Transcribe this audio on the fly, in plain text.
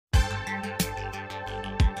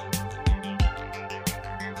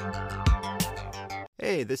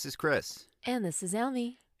Hey, this is Chris, And this is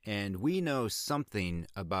Almy. and we know something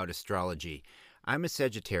about astrology. I'm a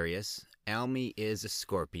Sagittarius. Almy is a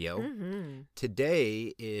Scorpio. Mm-hmm.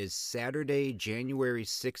 Today is Saturday, January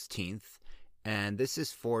 16th, and this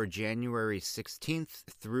is for January 16th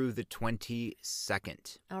through the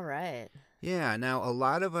 22nd. All right. Yeah, now a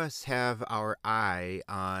lot of us have our eye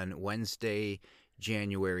on Wednesday,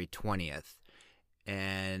 January 20th.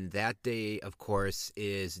 And that day, of course,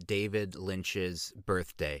 is David Lynch's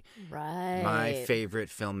birthday. Right. My favorite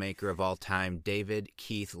filmmaker of all time, David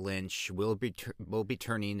Keith Lynch, will be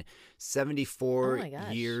turning 74 Oh my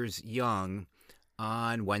gosh. years young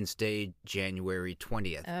on Wednesday, January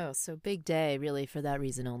 20th. Oh, so big day, really, for that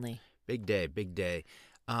reason only. Big day, big day.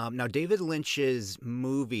 Now, David Lynch's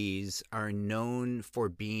movies are known for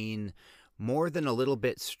being more than a little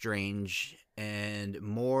bit strange and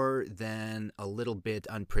more than a little bit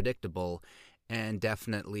unpredictable and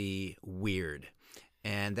definitely weird.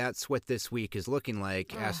 And that's what this week is looking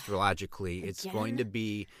like astrologically. It's going to Again?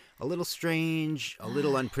 be a little strange, a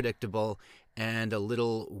little unpredictable, and a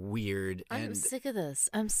little weird. I'm And sick of this.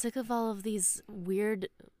 I'm sick of all of these weird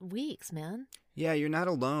weeks, man. yeah, you're not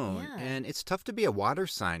alone. Yeah. And it's tough to be a water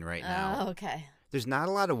sign right now. Oh, okay. There's not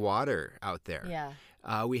a lot of water out there. Yeah.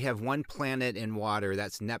 We have one planet in water,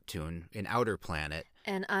 that's Neptune, an outer planet.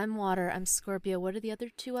 And I'm water. I'm Scorpio. What are the other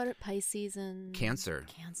two? Pisces and Cancer.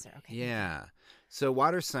 Cancer. Okay. Yeah. So,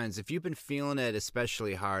 water signs, if you've been feeling it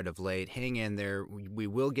especially hard of late, hang in there. We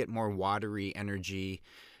will get more watery energy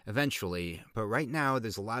eventually. But right now,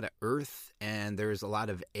 there's a lot of earth and there's a lot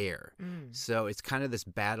of air. So, it's kind of this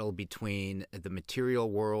battle between the material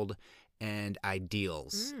world and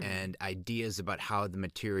ideals and ideas about how the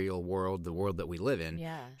material world, the world that we live in,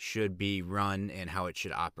 Yeah. should be run and how it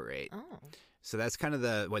should operate. Oh. So that's kind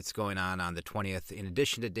of what's going on the 20th. In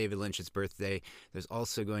addition to David Lynch's birthday, there's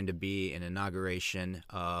also going to be an inauguration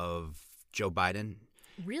of Joe Biden.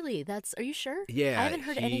 Really? Are you sure? Yeah, I haven't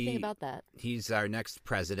heard anything about that. He's our next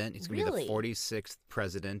president. He's going to Really? be the 46th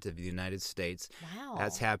president of the United States. Wow.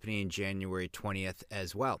 That's happening January 20th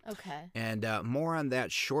as well. Okay. And more on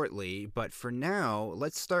that shortly. But for now,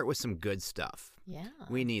 let's start with some good stuff. Yeah.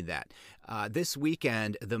 We need that. This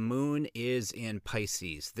weekend, the moon is in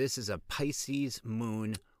Pisces. This is a Pisces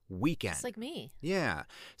moon weekend. It's like me. Yeah.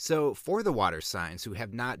 So for the water signs who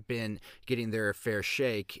have not been getting their fair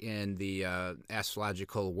shake in the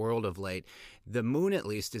astrological world of late, the moon at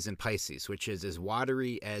least is in Pisces, which is as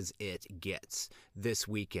watery as it gets this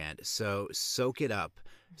weekend. So soak it up.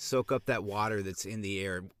 Soak up that water that's in the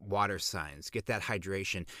air, water signs. Get that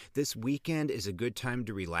hydration. This weekend is a good time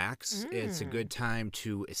to relax. It's a good time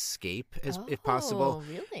to escape, if possible. Oh,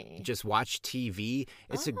 really? Just watch TV.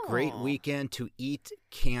 It's a great Oh. weekend to eat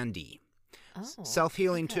candy. Oh,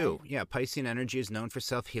 Self-healing okay. too. Yeah, Piscean energy is known for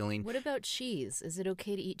self-healing. What about cheese? Is it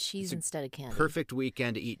okay to eat cheese instead of candy? Perfect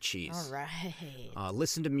weekend to eat cheese. All right.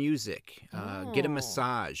 Listen to music. Get a Oh.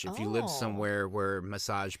 massage if you live Oh. somewhere where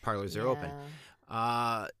massage parlors are open. Yeah.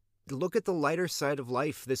 Look at the lighter side of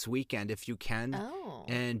life this weekend if you can, Oh.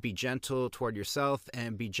 and be gentle toward yourself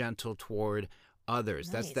and be gentle toward others.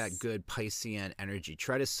 That's that Nice. good Piscean energy.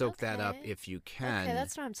 Try to soak that up Okay. if you can. Okay,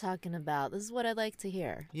 that's what I'm talking about. This is what I'd like to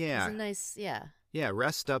hear. Yeah. It's a nice, yeah. Yeah,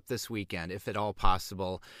 rest up this weekend if at all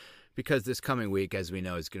possible, because this coming week, as we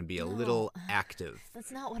know, is going to be a little active.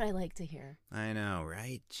 That's not what I like to hear. I know,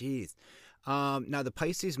 right? Jeez. Now, the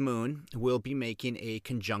Pisces moon will be making a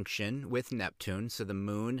conjunction with Neptune. So the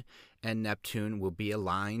moon and Neptune will be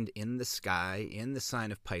aligned in the sky in the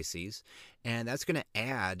sign of Pisces. And that's going to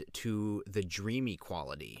add to the dreamy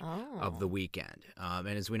quality of the weekend. And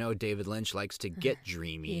as we know, David Lynch likes to get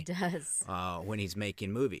dreamy. He does. When he's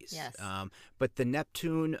making movies. Yes. But the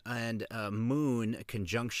Neptune and moon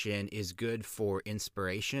conjunction is good for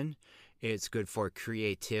inspiration. It's good for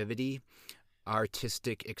creativity,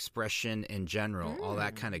 artistic expression in general, all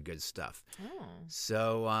that kind of good stuff. Oh.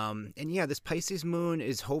 So, and yeah, this Pisces moon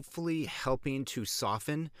is hopefully helping to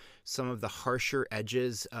soften some of the harsher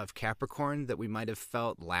edges of Capricorn that we might have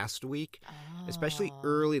felt last week, especially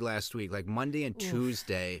early last week, like Monday and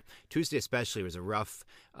Tuesday. Tuesday especially was a rough,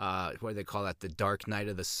 what do they call that, the dark night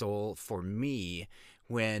of the soul for me,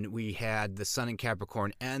 when we had the sun in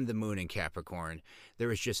Capricorn and the moon in Capricorn. There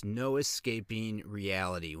was just no escaping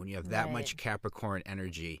reality. When you have that much Right. Capricorn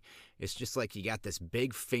energy, it's just like you got this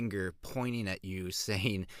big finger pointing at you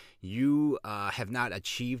saying, you have not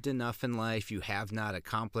achieved enough in life. You have not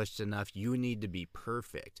accomplished enough. You need to be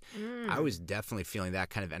perfect. I was definitely feeling that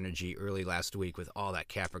kind of energy early last week with all that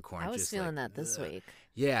Capricorn. I was just feeling like, that this ugh. week.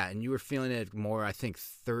 Yeah, and you were feeling it more, I think,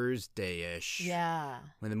 Thursday-ish. Yeah.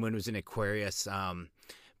 When the moon was in Aquarius.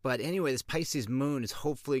 But anyway, this Pisces moon is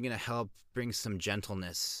hopefully going to help bring some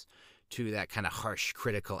gentleness to that kind of harsh,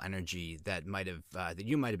 critical energy that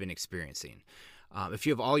you might have been experiencing. If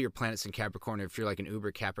you have all your planets in Capricorn, or if you're like an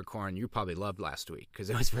uber Capricorn, you probably loved last week because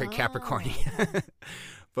it was very Capricorn-y.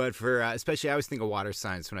 But for especially, I always think of water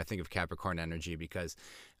signs when I think of Capricorn energy because,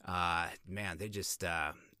 man, they just,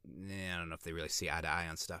 I don't know if they really see eye to eye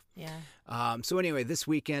on stuff. Yeah. So anyway, this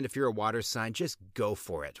weekend, if you're a water sign, just go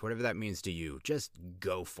for it. Whatever that means to you, just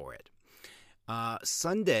go for it. This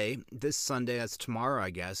Sunday, that's tomorrow, I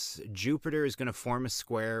guess, Jupiter is going to form a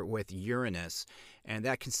square with Uranus, and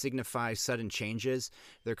that can signify sudden changes.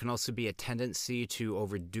 There can also be a tendency to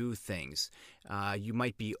overdo things. You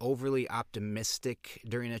might be overly optimistic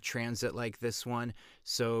during a transit like this one,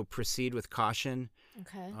 so proceed with caution.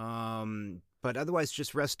 Okay. But otherwise,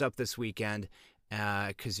 just rest up this weekend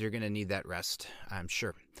because you're going to need that rest, I'm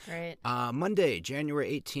sure. Right. Monday,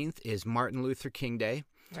 January 18th, is Martin Luther King Day.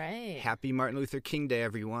 Right. Happy Martin Luther King Day,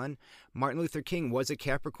 everyone. Martin Luther King was a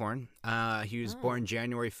Capricorn. He was born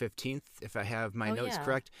January 15th, if I have my notes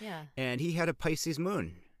correct. Yeah. And he had a Pisces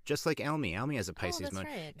moon, just like Almy. Almy has a Pisces moon.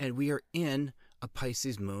 Right. And we are in a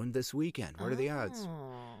Pisces moon this weekend. What are the odds?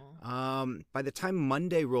 By the time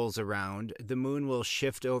Monday rolls around, the moon will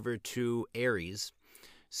shift over to Aries.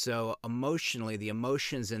 So emotionally, the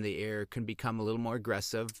emotions in the air can become a little more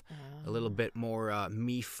aggressive, a little bit more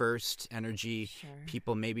me-first energy. Sure.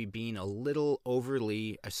 People maybe being a little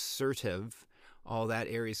overly assertive, all that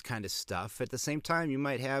Aries kind of stuff. At the same time, you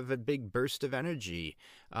might have a big burst of energy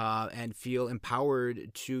and feel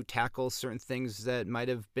empowered to tackle certain things that might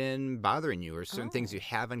have been bothering you or certain things you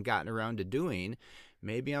haven't gotten around to doing.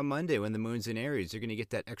 Maybe on Monday when the moon's in Aries, you're going to get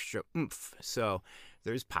that extra oomph. So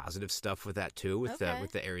there's positive stuff with that too, with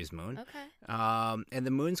the Aries moon. Okay. And the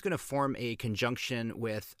moon's going to form a conjunction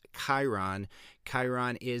with Chiron.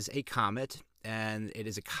 Chiron is a comet, and it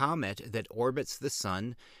is a comet that orbits the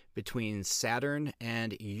sun between Saturn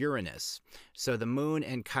and Uranus. So the moon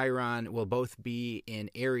and Chiron will both be in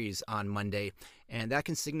Aries on Monday, and that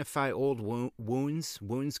can signify old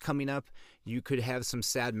wounds coming up. You could have some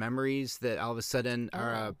sad memories that all of a sudden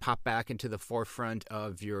pop back into the forefront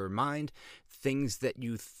of your mind. Things that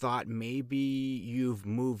you thought maybe you've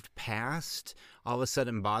moved past all of a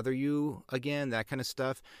sudden bother you again, that kind of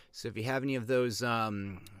stuff. So if you have any of those, what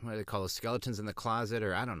do they call those, skeletons in the closet,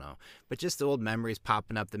 or I don't know, but just the old memories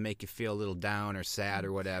popping up that make you feel a little down or sad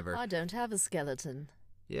or whatever. I don't have a skeleton.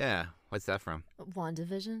 Yeah. What's that from?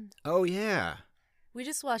 WandaVision. Oh, yeah. We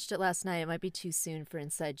just watched it last night. It might be too soon for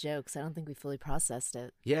inside jokes. I don't think we fully processed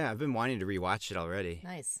it. Yeah, I've been wanting to rewatch it already.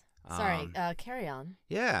 Nice. Sorry, carry on.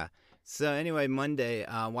 Yeah. So anyway, Monday,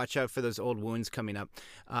 watch out for those old wounds coming up.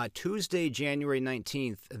 Tuesday, January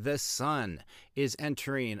 19th, the sun is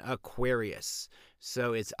entering Aquarius.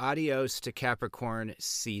 So it's adios to Capricorn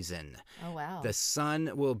season. Oh, wow. The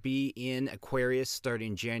sun will be in Aquarius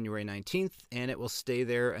starting January 19th, and it will stay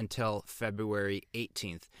there until February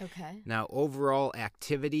 18th. Okay. Now, overall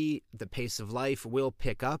activity, the pace of life will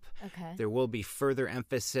pick up. Okay. There will be further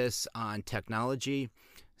emphasis on technology,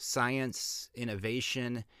 science,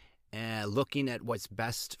 innovation, looking at what's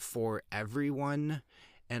best for everyone,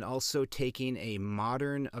 and also taking a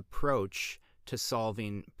modern approach to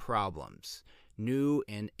solving problems. New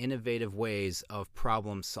and innovative ways of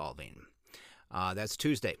problem solving. That's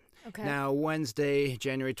Tuesday. Okay. Now, Wednesday,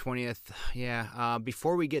 January 20th.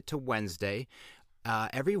 Before we get to Wednesday,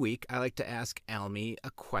 every week I like to ask Almy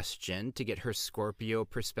a question to get her Scorpio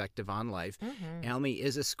perspective on life. Mm-hmm. Almy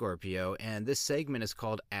is a Scorpio, and this segment is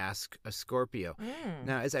called Ask a Scorpio.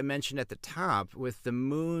 Now, as I mentioned at the top, with the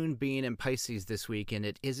moon being in Pisces this weekend,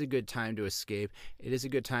 it is a good time to escape. It is a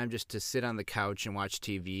good time just to sit on the couch and watch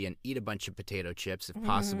TV and eat a bunch of potato chips, if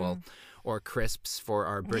possible, or crisps for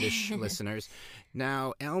our British listeners.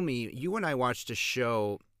 Now, Almy, you and I watched a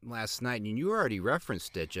show last night, and you already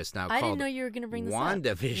referenced it just now. I didn't know you were going to bring this up.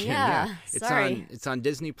 WandaVision. Yeah, sorry. It's on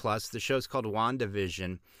Disney Plus. The show's called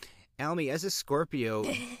WandaVision. Almy, as a Scorpio,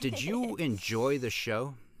 did you enjoy the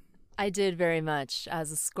show? I did very much.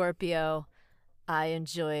 As a Scorpio, I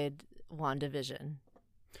enjoyed WandaVision.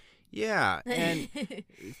 Yeah, and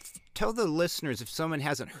tell the listeners, if someone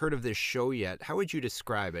hasn't heard of this show yet, how would you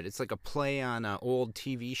describe it? It's like a play on old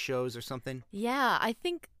TV shows or something? Yeah, I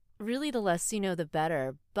think really the less you know, the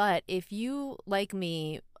better. But if you, like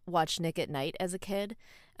me, watched Nick at Night as a kid,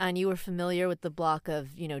 and you were familiar with the block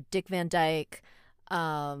of, Dick Van Dyke,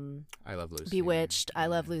 I Love Lucy, Bewitched, I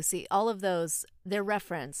Love Lucy, all of those, they're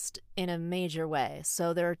referenced in a major way.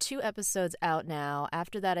 So there are 2 episodes out now.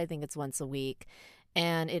 After that, I think it's once a week.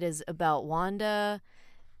 And it is about Wanda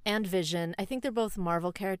and Vision. I think they're both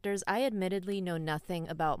Marvel characters. I admittedly know nothing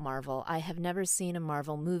about Marvel. I have never seen a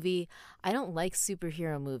Marvel movie. I don't like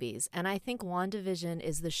superhero movies. And I think WandaVision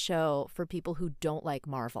is the show for people who don't like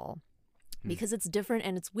Marvel, because it's different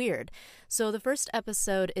and it's weird. So the first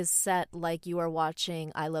episode is set like you are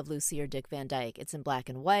watching I Love Lucy or Dick Van Dyke. It's in black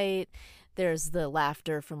and white. There's the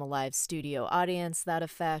laughter from a live studio audience, that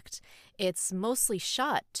effect. It's mostly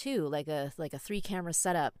shot too, like a 3-camera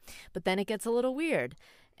setup. But then it gets a little weird.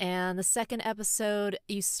 And the second episode,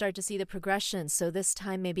 you start to see the progression. So this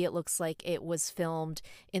time, maybe it looks like it was filmed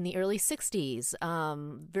in the early 60s,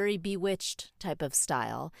 very Bewitched type of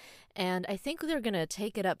style. And I think they're going to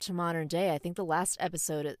take it up to modern day. I think the last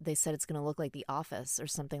episode, they said it's going to look like The Office or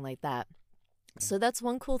something like that. So that's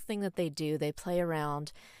one cool thing that they do. They play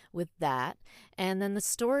around with that. And then the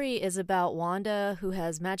story is about Wanda, who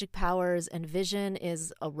has magic powers, and Vision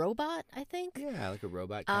is a robot, I think. Yeah, like a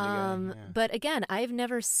robot kind of guy. Yeah. But again, I've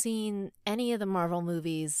never seen any of the Marvel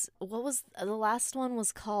movies. What was the last one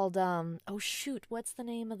was called, what's the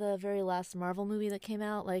name of the very last Marvel movie that came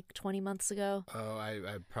out like 20 months ago? Oh,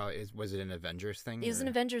 I probably, was it an Avengers thing? It was an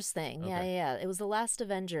Avengers thing. Okay. Yeah. It was the last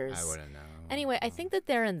Avengers. I wouldn't know. Anyway, I think that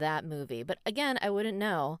they're in that movie. But again, I wouldn't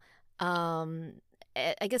know.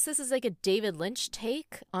 I guess this is like a David Lynch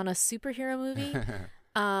take on a superhero movie.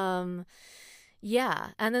 Yeah.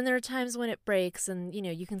 And then there are times when it breaks and,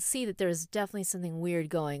 you can see that there's definitely something weird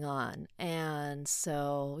going on. And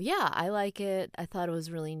so, yeah, I like it. I thought it was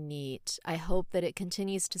really neat. I hope that it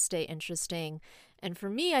continues to stay interesting. And for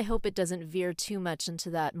me, I hope it doesn't veer too much into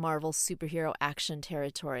that Marvel superhero action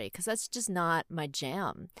territory, because that's just not my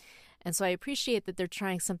jam. And so I appreciate that they're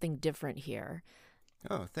trying something different here.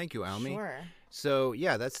 Oh, thank you, Almy. Sure. So,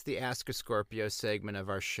 yeah, that's the Ask a Scorpio segment of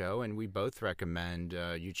our show, and we both recommend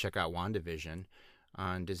you check out WandaVision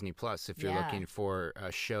on Disney Plus if you're looking for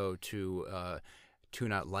a show to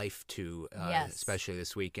tune out life to, especially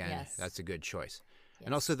this weekend. Yes. That's a good choice. Yes.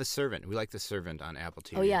 And also The Servant. We like The Servant on Apple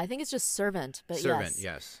TV. Oh, yeah, I think it's just Servant, but Servant,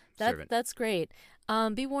 yes. Servant. That's great.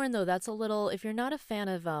 Be warned, though, that's a little, if you're not a fan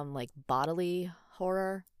of like bodily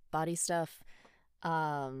horror, body stuff,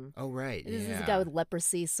 oh, right. this is a guy with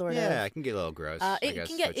leprosy, sort of. Yeah, it can get a little gross. It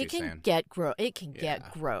can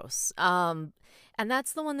get gross. And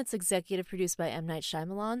that's the one that's executive produced by M. Night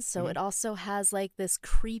Shyamalan. So it also has like this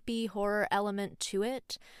creepy horror element to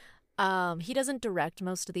it. He doesn't direct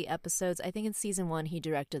most of the episodes. I think in season 1 he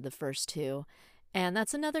directed the first 2, and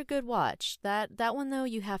that's another good watch. That one though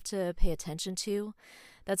you have to pay attention to.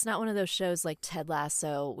 That's not one of those shows like Ted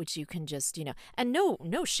Lasso, which you can just, and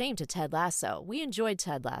no shame to Ted Lasso. We enjoyed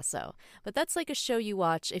Ted Lasso, but that's like a show you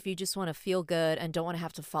watch if you just want to feel good and don't want to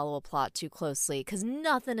have to follow a plot too closely, because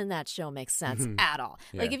nothing in that show makes sense at all.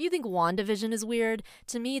 Yeah. Like if you think WandaVision is weird,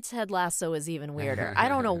 to me Ted Lasso is even weirder. I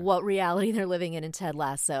don't know what reality they're living in Ted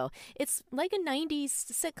Lasso. It's like a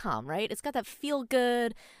 90s sitcom, right? It's got that feel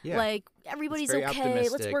good, like everybody's okay,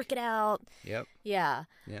 optimistic. let's work it out. Yep. Yeah.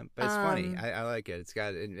 Yeah, but it's funny. I like it.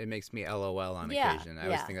 It makes me LOL on occasion. I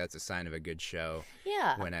always think that's a sign of a good show.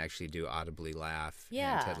 Yeah. When I actually do audibly laugh.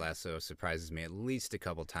 Yeah. And Ted Lasso surprises me at least a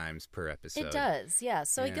couple times per episode. It does, yeah.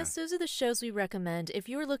 So I guess those are the shows we recommend. If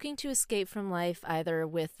you are looking to escape from life, either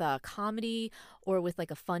with comedy or with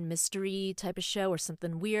like a fun mystery type of show or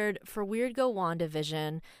something weird, for weird, go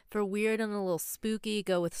WandaVision. For weird and a little spooky,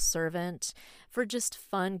 go with Servant. For just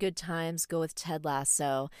fun, good times, go with Ted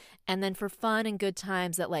Lasso. And then for fun and good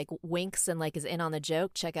times that like winks and like is in on the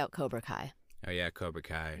joke, check out Cobra Kai. Oh yeah, Cobra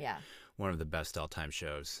Kai. Yeah. One of the best all-time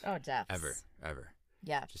shows. Oh, definitely. Ever.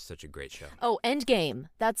 Yeah. Just such a great show. Oh, Endgame.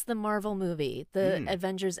 That's the Marvel movie. The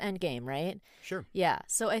Avengers Endgame, right? Sure. Yeah.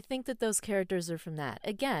 So I think that those characters are from that.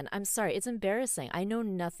 Again, I'm sorry. It's embarrassing. I know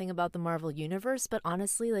nothing about the Marvel universe, but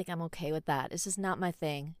honestly, like, I'm okay with that. It's just not my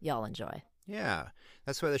thing. Y'all enjoy. Yeah.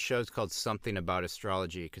 That's why the show's called Something About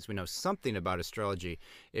Astrology, because we know something about astrology.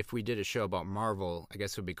 If we did a show about Marvel, I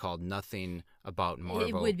guess it would be called Nothing About Marvel.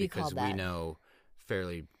 It would be called that. Because we know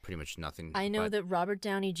fairly pretty much nothing. I know that Robert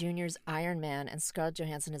Downey Jr.'s Iron Man and Scarlett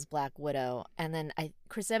Johansson is Black Widow, and then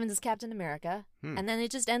Chris Evans is Captain America, and then it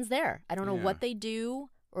just ends there. I don't know what they do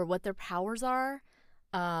or what their powers are.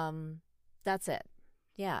 That's it.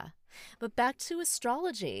 Yeah. But back to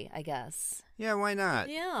astrology, I guess. Yeah, why not?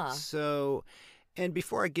 Yeah. So, and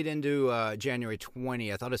before I get into January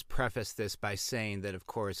 20th, I'll just preface this by saying that, of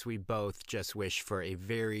course, we both just wish for a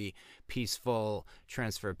very peaceful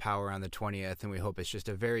transfer of power on the 20th, and we hope it's just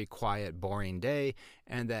a very quiet, boring day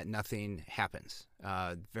and that nothing happens.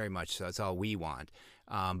 Very much so. That's all we want.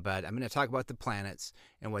 But I'm going to talk about the planets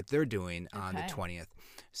and what they're doing on the 20th.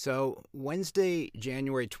 So Wednesday,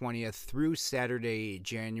 January 20th through Saturday,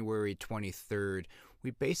 January 23rd,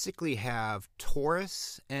 we basically have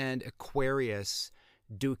Taurus and Aquarius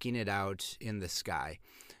duking it out in the sky.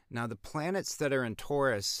 Now, the planets that are in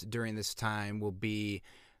Taurus during this time will be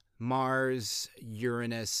Mars,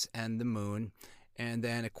 Uranus, and the Moon. And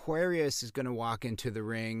then Aquarius is going to walk into the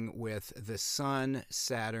ring with the Sun,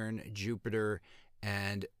 Saturn, Jupiter,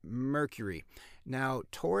 and Mercury. Now,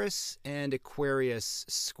 Taurus and Aquarius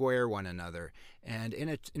square one another. And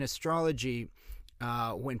in astrology,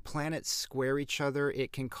 when planets square each other,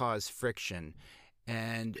 it can cause friction.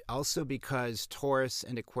 And also because Taurus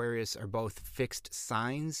and Aquarius are both fixed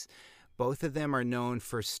signs, both of them are known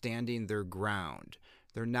for standing their ground.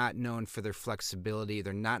 They're not known for their flexibility.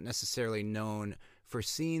 They're not necessarily known for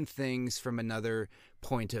seeing things from another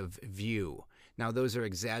point of view. Now, those are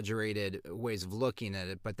exaggerated ways of looking at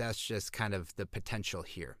it, but that's just kind of the potential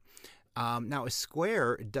here. Now, a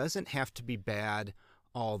square doesn't have to be bad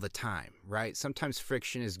all the time, right? Sometimes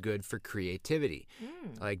friction is good for creativity.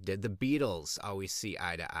 Like, did the Beatles always see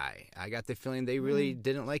eye to eye? I got the feeling they really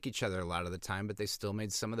didn't like each other a lot of the time, but they still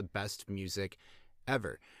made some of the best music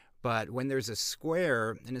ever. But when there's a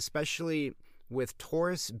square, and especially with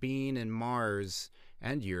Taurus being in Mars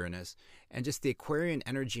and Uranus, and just the Aquarian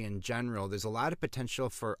energy in general, there's a lot of potential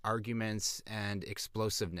for arguments and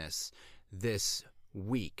explosiveness this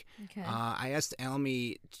week. Okay. I asked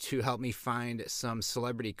Almy to help me find some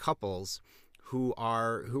celebrity couples who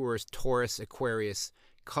are Taurus Aquarius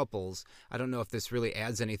couples. I don't know if this really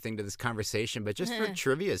adds anything to this conversation, but just for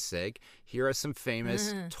trivia's sake, here are some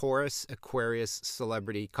famous Taurus Aquarius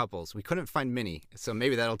celebrity couples. We couldn't find many, so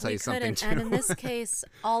maybe that'll tell you something too. And in this case,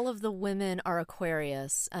 all of the women are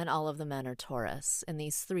Aquarius and all of the men are Taurus in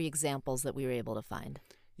these three examples that we were able to find.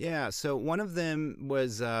 Yeah, so one of them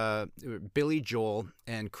was Billy Joel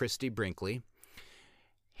and Christy Brinkley.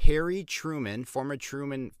 Harry Truman, former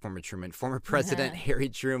President Harry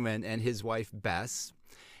Truman and his wife Bess.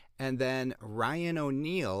 And then Ryan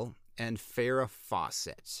O'Neal and Farrah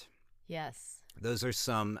Fawcett. Yes. Those are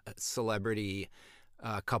some celebrity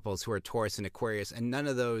couples who are Taurus and Aquarius. And none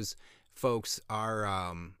of those folks are,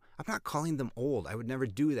 I'm not calling them old. I would never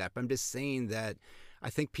do that. But I'm just saying that I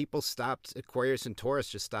think people stopped, Aquarius and Taurus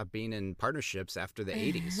just stopped being in partnerships after the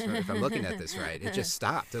 80s, if I'm looking at this right. It just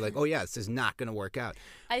stopped. They're like, oh, yeah, this is not going to work out.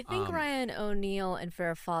 I think Ryan O'Neal and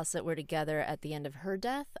Farrah Fawcett were together at the end of her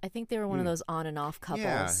death. I think they were one of those on and off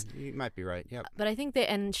couples. Yeah, you might be right, yep. But I think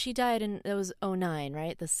and she died in, it was 2009,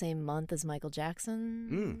 right? The same month as Michael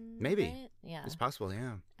Jackson? Maybe. Right? Yeah. It's possible,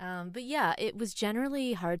 yeah. But yeah, it was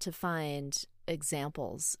generally hard to find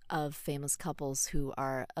examples of famous couples who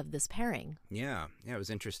are of this pairing. Yeah, it was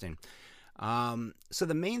interesting. So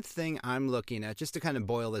the main thing I'm looking at, just to kind of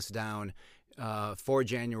boil this down, for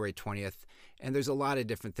January 20th, and there's a lot of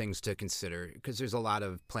different things to consider because there's a lot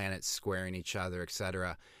of planets squaring each other,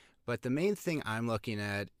 etc. But the main thing I'm looking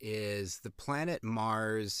at is the planet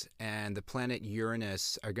Mars and the planet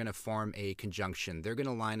Uranus are going to form a conjunction. They're going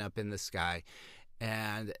to line up in the sky.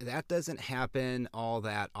 And that doesn't happen all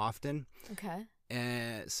that often. Okay.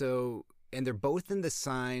 And they're both in the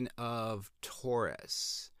sign of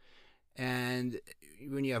Taurus. And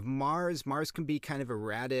when you have Mars can be kind of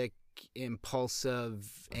erratic,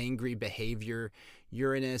 impulsive, angry behavior.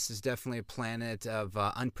 Uranus is definitely a planet of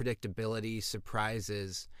unpredictability,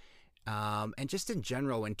 surprises. And just in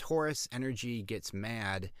general, when Taurus energy gets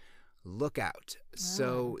mad, look out.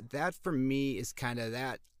 So that for me is kind of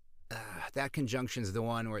that conjunction is the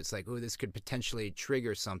one where it's like, oh, this could potentially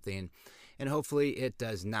trigger something, and hopefully it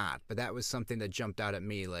does not. But that was something that jumped out at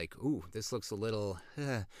me, like, ooh, this looks a little.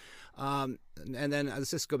 And then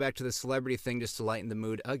let's just go back to the celebrity thing just to lighten the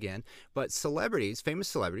mood again. But celebrities, famous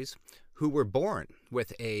celebrities, who were born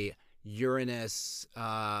with a Uranus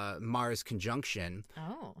Mars conjunction.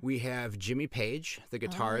 Oh. We have Jimmy Page, the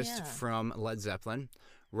guitarist from Led Zeppelin,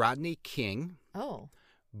 Rodney King. Oh.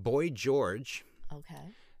 Boy George.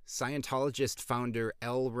 Okay. Scientologist founder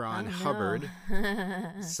L. Ron Hubbard,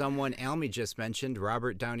 someone Almy just mentioned,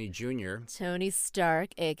 Robert Downey Jr., Tony Stark,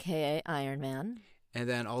 a.k.a. Iron Man, and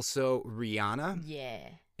then also Rihanna,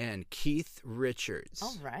 and Keith Richards.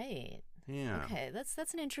 All right. Yeah. Okay,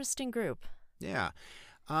 that's an interesting group. Yeah.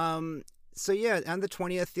 So yeah, on the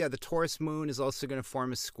 20th, the Taurus moon is also going to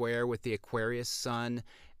form a square with the Aquarius sun,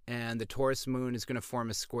 and the Taurus moon is going to form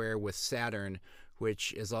a square with Saturn,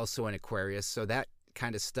 which is also in Aquarius. So that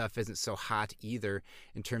kind of stuff isn't so hot either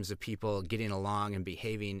in terms of people getting along and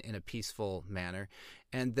behaving in a peaceful manner.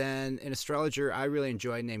 And then an astrologer I really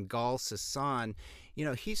enjoy named Gal Sasson,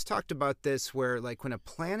 he's talked about this where like when a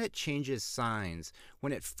planet changes signs,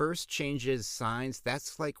 when it first changes signs,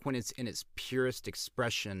 that's like when it's in its purest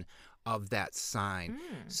expression of that sign.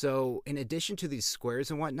 So in addition to these squares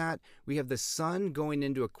and whatnot, we have the sun going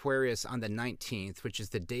into Aquarius on the 19th, which is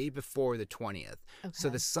the day before the 20th. Okay. So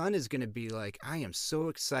the sun is going to be like, I am so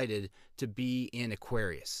excited to be in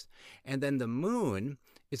Aquarius. And then the moon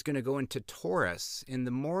is going to go into Taurus in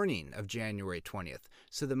the morning of January 20th.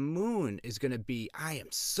 So the moon is going to be, I am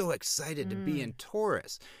so excited to be in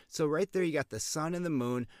Taurus. So right there you got the sun and the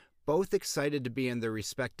moon, both excited to be in their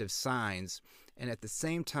respective signs, and at the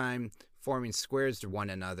same time forming squares to one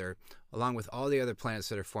another, along with all the other planets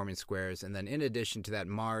that are forming squares, and then in addition to that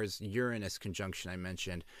Mars-Uranus conjunction I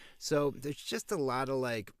mentioned. So there's just a lot of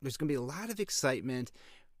there's going to be a lot of excitement,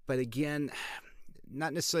 but again,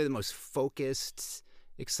 not necessarily the most focused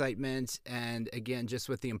excitement, and again, just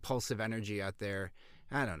with the impulsive energy out there,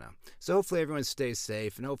 I don't know. So hopefully everyone stays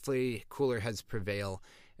safe, and hopefully cooler heads prevail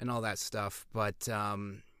and all that stuff, but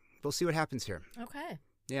we'll see what happens here. Okay.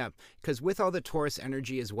 Yeah, because with all the Taurus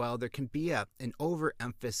energy as well, there can be an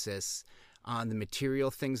overemphasis on the material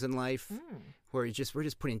things in life, where we're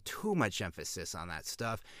just putting too much emphasis on that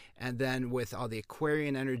stuff. And then with all the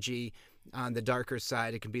Aquarian energy on the darker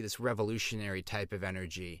side, it can be this revolutionary type of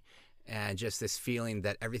energy, and just this feeling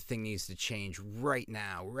that everything needs to change right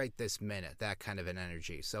now, right this minute, that kind of an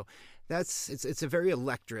energy. So it's a very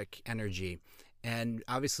electric energy. And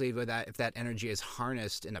obviously, with that, if that energy is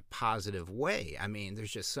harnessed in a positive way, I mean,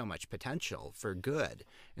 there's just so much potential for good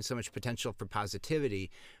and so much potential for positivity.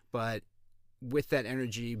 But with that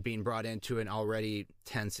energy being brought into an already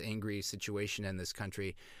tense, angry situation in this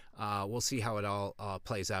country, we'll see how it all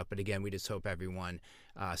plays out. But again, we just hope everyone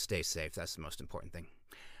stays safe. That's the most important thing.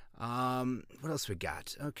 What else we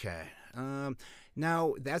got? Okay.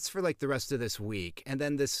 Now, that's for the rest of this week. And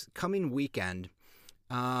then this coming weekend,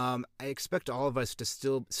 I expect all of us to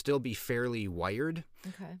still be fairly wired.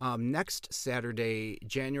 Okay. Next Saturday,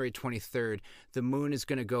 January 23rd, the moon is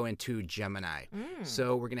going to go into Gemini.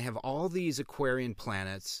 So we're going to have all these Aquarian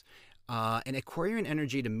planets. And Aquarian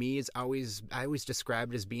energy to me I always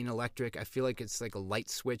describe it as being electric. I feel like it's like a light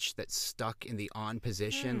switch that's stuck in the on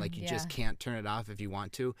position. You just can't turn it off if you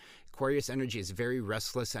want to. Aquarius energy is very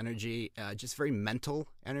restless energy, just very mental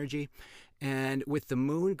energy. And with the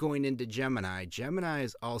moon going into Gemini, Gemini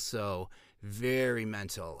is also very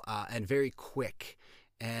mental and very quick.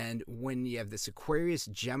 And when you have this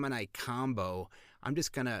Aquarius-Gemini combo, I'm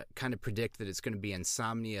just going to kind of predict that it's going to be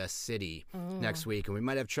Insomnia City next week. And we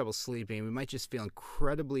might have trouble sleeping. We might just feel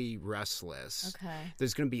incredibly restless. Okay.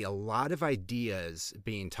 There's going to be a lot of ideas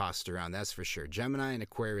being tossed around, that's for sure. Gemini and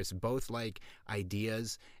Aquarius both like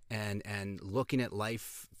ideas and looking at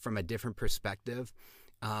life from a different perspective.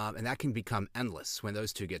 And that can become endless when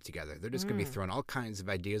those two get together. They're just going to be throwing all kinds of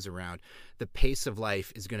ideas around. The pace of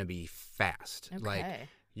life is going to be fast. Okay.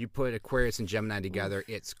 You put Aquarius and Gemini together,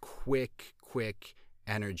 it's quick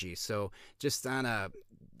energy. So just on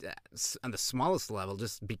the smallest level,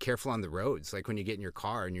 just be careful on the roads. Like when you get in your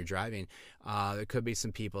car and you're driving, there could be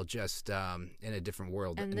some people just in a different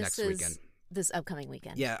world and next weekend. This upcoming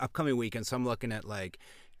weekend. Yeah, upcoming weekend. So I'm looking at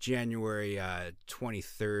January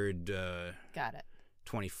 23rd. Got it.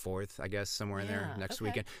 24th, I guess, somewhere in there next okay.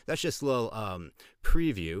 weekend. That's just a little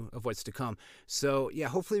preview of what's to come. So, yeah,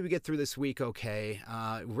 hopefully we get through this week okay.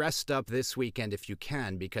 Rest up this weekend if you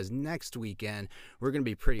can, because next weekend we're going to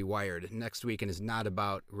be pretty wired. Next weekend is not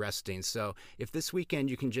about resting. So if this weekend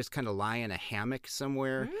you can just kind of lie in a hammock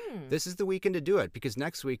somewhere, this is the weekend to do it, because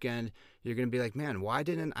next weekend you're going to be like, man, why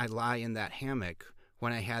didn't I lie in that hammock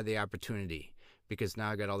when I had the opportunity? Because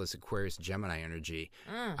now I got all this Aquarius Gemini energy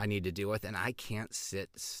I need to deal with, and I can't sit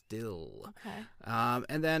still. Okay.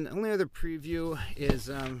 And then only other preview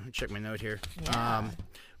is, check my note here. Yeah.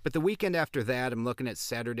 But the weekend after that, I'm looking at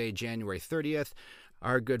Saturday, January 30th.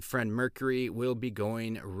 Our good friend Mercury will be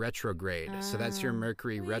going retrograde. So that's your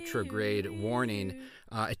Mercury retrograde warning.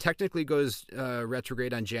 It technically goes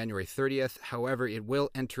retrograde on January 30th. However, it will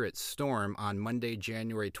enter its storm on Monday,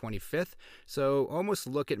 January 25th. So almost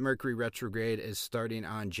look at Mercury retrograde as starting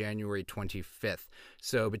on January 25th.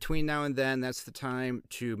 So between now and then, that's the time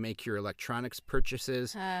to make your electronics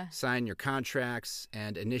purchases, sign your contracts,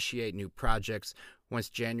 and initiate new projects. Once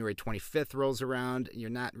January 25th rolls around, you're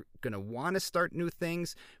not going to want to start new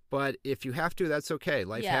things, but if you have to, that's okay.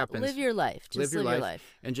 Life happens. Live your life. Just live your life.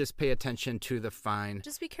 And just pay attention to the fine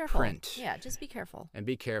Just be careful. print. Yeah, just be careful. And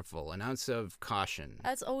be careful. An ounce of caution.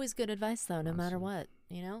 That's always good advice, though, no matter what.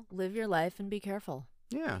 Live your life and be careful.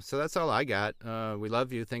 Yeah, so that's all I got. We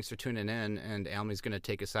love you. Thanks for tuning in. And Almy's going to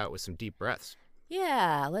take us out with some deep breaths.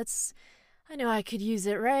 Yeah, I know I could use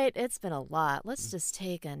it, right? It's been a lot. Let's just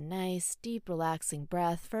take a nice, deep, relaxing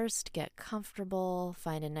breath. First, get comfortable,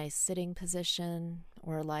 find a nice sitting position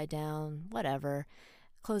or lie down, whatever.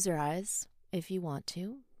 close your eyes if you want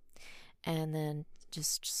to. And then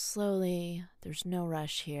just slowly, there's no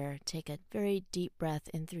rush here, take a very deep breath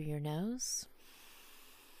in through your nose.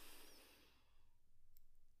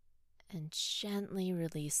 And gently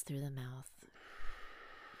release through the mouth.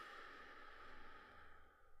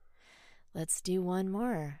 Let's do one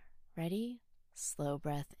more. Ready? Slow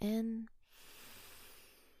breath in.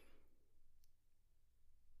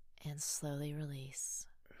 And slowly release.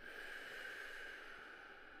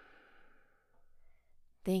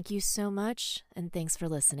 Thank you so much, and thanks for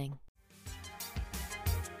listening.